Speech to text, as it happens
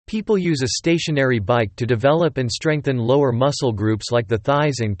People use a stationary bike to develop and strengthen lower muscle groups like the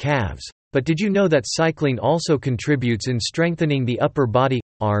thighs and calves, but did you know that cycling also contributes in strengthening the upper body,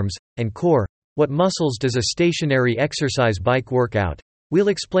 arms, and core? What muscles does a stationary exercise bike work out? We'll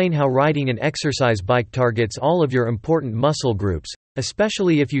explain how riding an exercise bike targets all of your important muscle groups,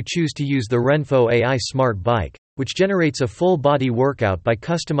 especially if you choose to use the RENPHO AI Smart Bike, which generates a full-body workout by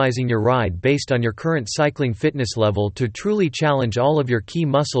customizing your ride based on your current cycling fitness level to truly challenge all of your key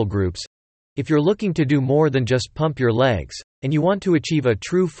muscle groups. If you're looking to do more than just pump your legs, and you want to achieve a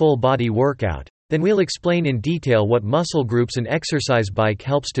true full-body workout, then we'll explain in detail what muscle groups an exercise bike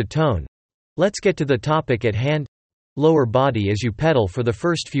helps to tone. Let's get to the topic at hand. Lower body. As you pedal for the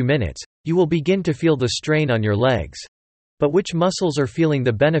first few minutes, you will begin to feel the strain on your legs. But which muscles are feeling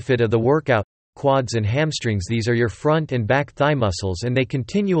the benefit of the workout? Quads and hamstrings. These are your front and back thigh muscles, and they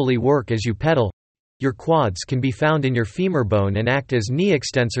continually work as you pedal. Your quads can be found in your femur bone and act as knee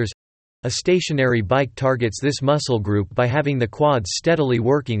extensors. A stationary bike targets this muscle group by having the quads steadily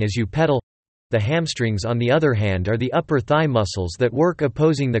working as you pedal. The hamstrings, on the other hand, are the upper thigh muscles that work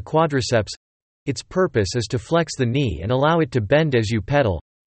opposing the quadriceps. Its purpose is to flex the knee and allow it to bend as you pedal.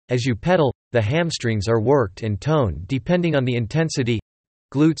 As you pedal, the hamstrings are worked and toned depending on the intensity.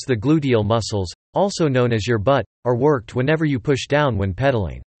 Glutes. The gluteal muscles, also known as your butt, are worked whenever you push down when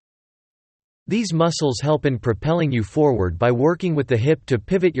pedaling. These muscles help in propelling you forward by working with the hip to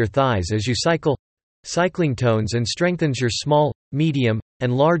pivot your thighs as you cycle. Cycling tones and strengthens your small, medium,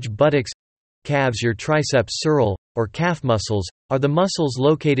 and large buttocks. Calves. Your triceps sural, or calf muscles, are the muscles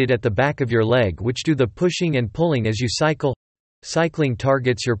located at the back of your leg which do the pushing and pulling as you cycle. Cycling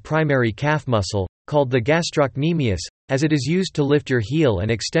targets your primary calf muscle, called the gastrocnemius, as it is used to lift your heel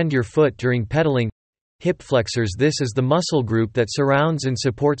and extend your foot during pedaling. Hip flexors. This is the muscle group that surrounds and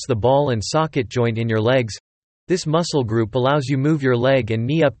supports the ball and socket joint in your legs. This muscle group allows you move your leg and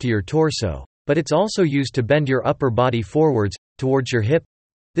knee up to your torso, but it's also used to bend your upper body forwards, towards your hip.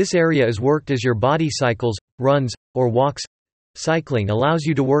 This area is worked as your body cycles, runs, or walks. Cycling allows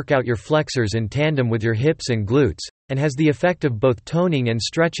you to work out your flexors in tandem with your hips and glutes, and has the effect of both toning and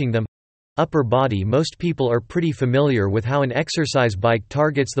stretching them. Upper body. Most people are pretty familiar with how an exercise bike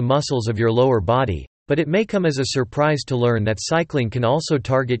targets the muscles of your lower body, but it may come as a surprise to learn that cycling can also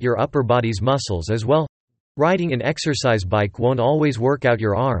target your upper body's muscles as well. Riding an exercise bike won't always work out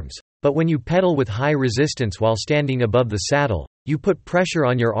your arms, but when you pedal with high resistance while standing above the saddle, you put pressure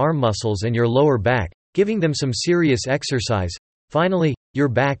on your arm muscles and your lower back, giving them some serious exercise. Finally, your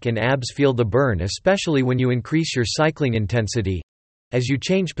back and abs feel the burn, especially when you increase your cycling intensity. As you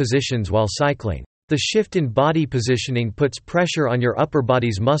change positions while cycling, the shift in body positioning puts pressure on your upper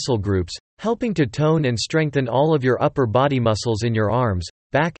body's muscle groups, helping to tone and strengthen all of your upper body muscles in your arms,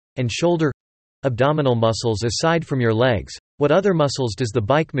 back, and shoulder. Abdominal muscles. Aside from your legs, what other muscles does the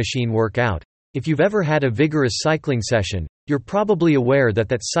bike machine work out? If you've ever had a vigorous cycling session, you're probably aware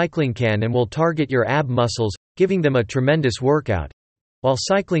that cycling can and will target your ab muscles, giving them a tremendous workout. While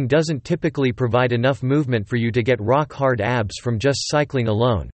cycling doesn't typically provide enough movement for you to get rock-hard abs from just cycling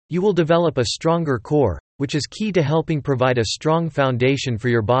alone, you will develop a stronger core, which is key to helping provide a strong foundation for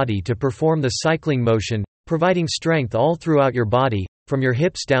your body to perform the cycling motion, providing strength all throughout your body, from your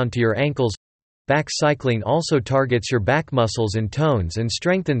hips down to your ankles. Back. Cycling also targets your back muscles and tones and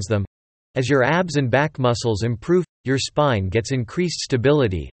strengthens them. As your abs and back muscles improve, your spine gets increased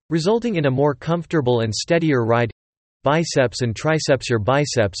stability, resulting in a more comfortable and steadier ride. Biceps and triceps. Your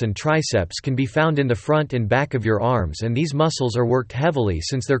biceps and triceps can be found in the front and back of your arms, and these muscles are worked heavily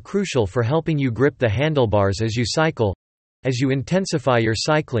since they're crucial for helping you grip the handlebars as you cycle. As you intensify your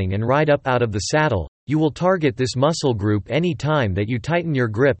cycling and ride up out of the saddle, you will target this muscle group any time that you tighten your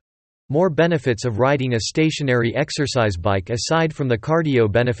grip. More benefits of riding a stationary exercise bike. Aside from the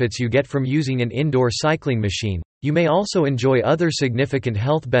cardio benefits you get from using an indoor cycling machine, you may also enjoy other significant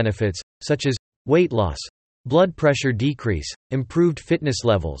health benefits, such as weight loss, blood pressure decrease, improved fitness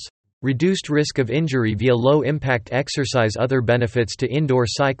levels, reduced risk of injury via low-impact exercise. Other benefits to indoor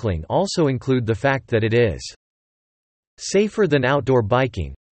cycling also include the fact that it is safer than outdoor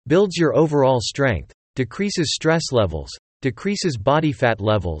biking, builds your overall strength, decreases stress levels, decreases body fat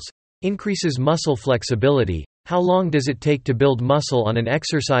levels, increases muscle flexibility. How long does it take to build muscle on an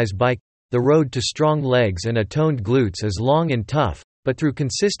exercise bike? The road to strong legs and a toned glutes is long and tough, but through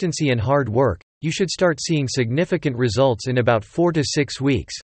consistency and hard work, you should start seeing significant results in about 4 to 6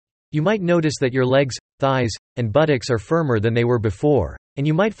 weeks. You might notice that your legs, thighs, and buttocks are firmer than they were before, and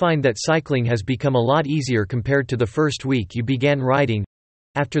you might find that cycling has become a lot easier compared to the first week you began riding.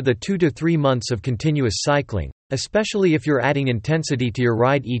 After the 2 to 3 months of continuous cycling, especially if you're adding intensity to your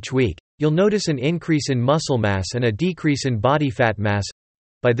ride each week, you'll notice an increase in muscle mass and a decrease in body fat mass.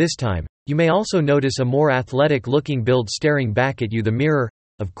 By this time, you may also notice a more athletic-looking build staring back at you, the mirror,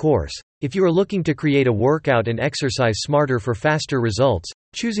 of course. If you are looking to create a workout and exercise smarter for faster results,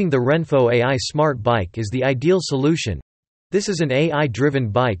 choosing the RENPHO AI Smart Bike is the ideal solution. This is an AI-driven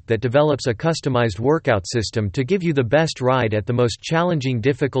bike that develops a customized workout system to give you the best ride at the most challenging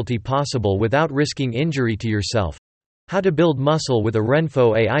difficulty possible without risking injury to yourself. How to build muscle with a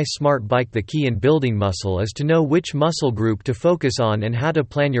RENPHO AI Smart Bike. The key in building muscle is to know which muscle group to focus on and how to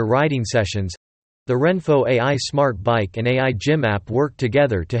plan your riding sessions. The RENPHO AI Smart Bike and AI Gym app work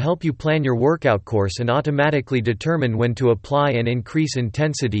together to help you plan your workout course and automatically determine when to apply and increase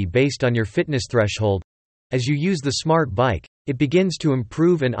intensity based on your fitness threshold. As you use the Smart Bike, it begins to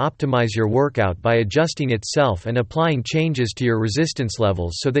improve and optimize your workout by adjusting itself and applying changes to your resistance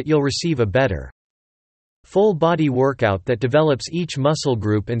levels so that you'll receive a better full body workout that develops each muscle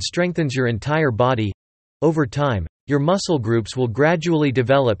group and strengthens your entire body. Over time, your muscle groups will gradually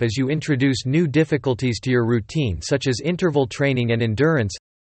develop as you introduce new difficulties to your routine, such as interval training and endurance.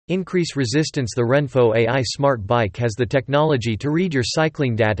 Increase resistance. The RENPHO AI Smart Bike has the technology to read your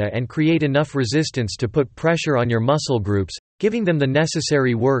cycling data and create enough resistance to put pressure on your muscle groups, giving them the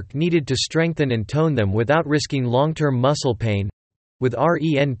necessary work needed to strengthen and tone them without risking long-term muscle pain. With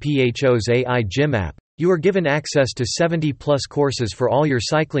RENPHO's AI Gym app, you are given access to 70+ courses for all your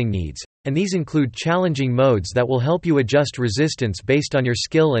cycling needs, and these include challenging modes that will help you adjust resistance based on your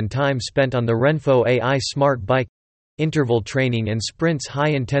skill and time spent on the RENPHO AI Smart Bike. Interval training and sprints.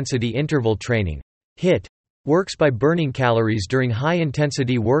 High-intensity interval training (HIIT) works by burning calories during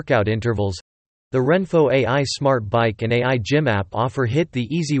high-intensity workout intervals. The RENPHO AI Smart Bike and AI Gym app offer HIIT the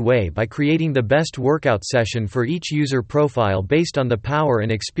easy way by creating the best workout session for each user profile based on the power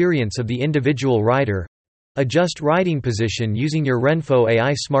and experience of the individual rider. Adjust riding position. Using your RENPHO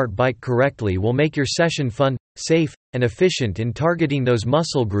AI Smart Bike correctly will make your session fun, safe, and efficient in targeting those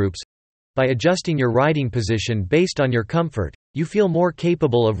muscle groups. By adjusting your riding position based on your comfort, you feel more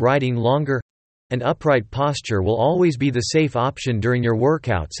capable of riding longer. An upright posture will always be the safe option during your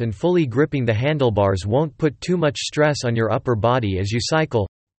workouts, and fully gripping the handlebars won't put too much stress on your upper body as you cycle.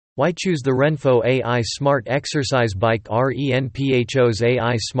 Why choose the RENPHO AI Smart Exercise Bike? RENPHO's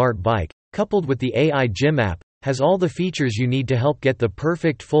AI Smart Bike, coupled with the AI Gym app, has all the features you need to help get the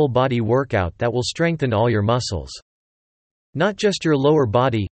perfect full-body workout that will strengthen all your muscles. Not just your lower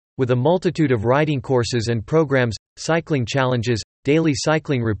body. With a multitude of riding courses and programs, cycling challenges, daily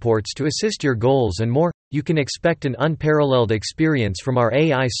cycling reports to assist your goals and more, you can expect an unparalleled experience from our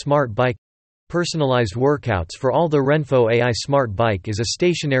AI Smart Bike. Personalized workouts for all. The RENPHO AI Smart Bike is a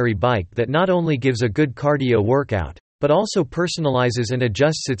stationary bike that not only gives a good cardio workout, but also personalizes and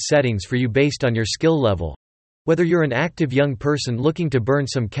adjusts its settings for you based on your skill level. Whether you're an active young person looking to burn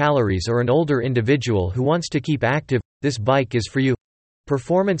some calories or an older individual who wants to keep active, this bike is for you.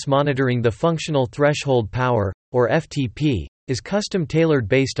 Performance monitoring. The functional threshold power, or FTP, is custom-tailored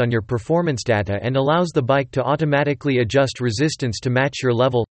based on your performance data and allows the bike to automatically adjust resistance to match your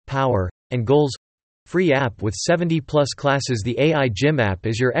level, power, and goals. Free app with 70+ classes. The AI Gym app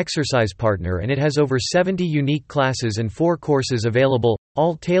is your exercise partner, and it has over 70 unique classes and 4 courses available,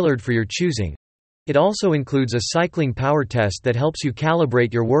 all tailored for your choosing. It also includes a cycling power test that helps you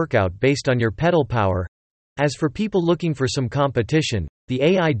calibrate your workout based on your pedal power. As for people looking for some competition, the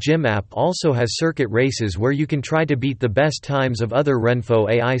AI Gym app also has circuit races where you can try to beat the best times of other RENPHO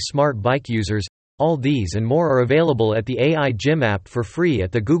AI Smart Bike users. All these and more are available at the AI Gym app for free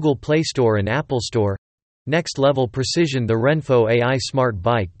at the Google Play Store and Apple Store. Next level precision. The RENPHO AI Smart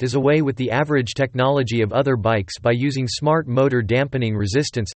Bike does away with the average technology of other bikes by using smart motor dampening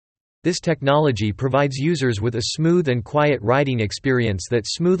resistance. This technology provides users with a smooth and quiet riding experience that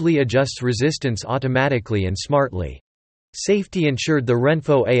smoothly adjusts resistance automatically and smartly. Safety ensured. The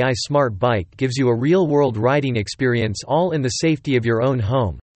RENPHO AI Smart Bike gives you a real-world riding experience, all in the safety of your own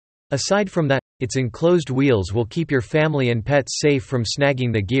home. Aside from that, its enclosed wheels will keep your family and pets safe from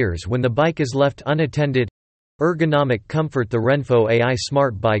snagging the gears when the bike is left unattended. Ergonomic comfort. The RENPHO AI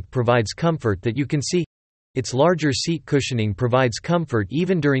Smart Bike provides comfort that you can see. Its larger seat cushioning provides comfort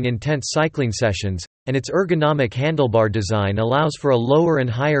even during intense cycling sessions, and its ergonomic handlebar design allows for a lower and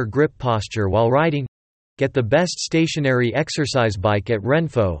higher grip posture while riding. Get the best stationary exercise bike at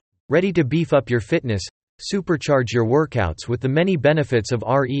RENPHO, ready to beef up your fitness, supercharge your workouts with the many benefits of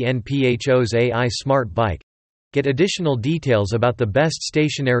RENPHO's AI Smart Bike. Get additional details about the best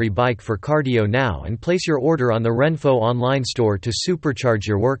stationary bike for cardio now and place your order on the RENPHO online store to supercharge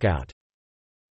your workout.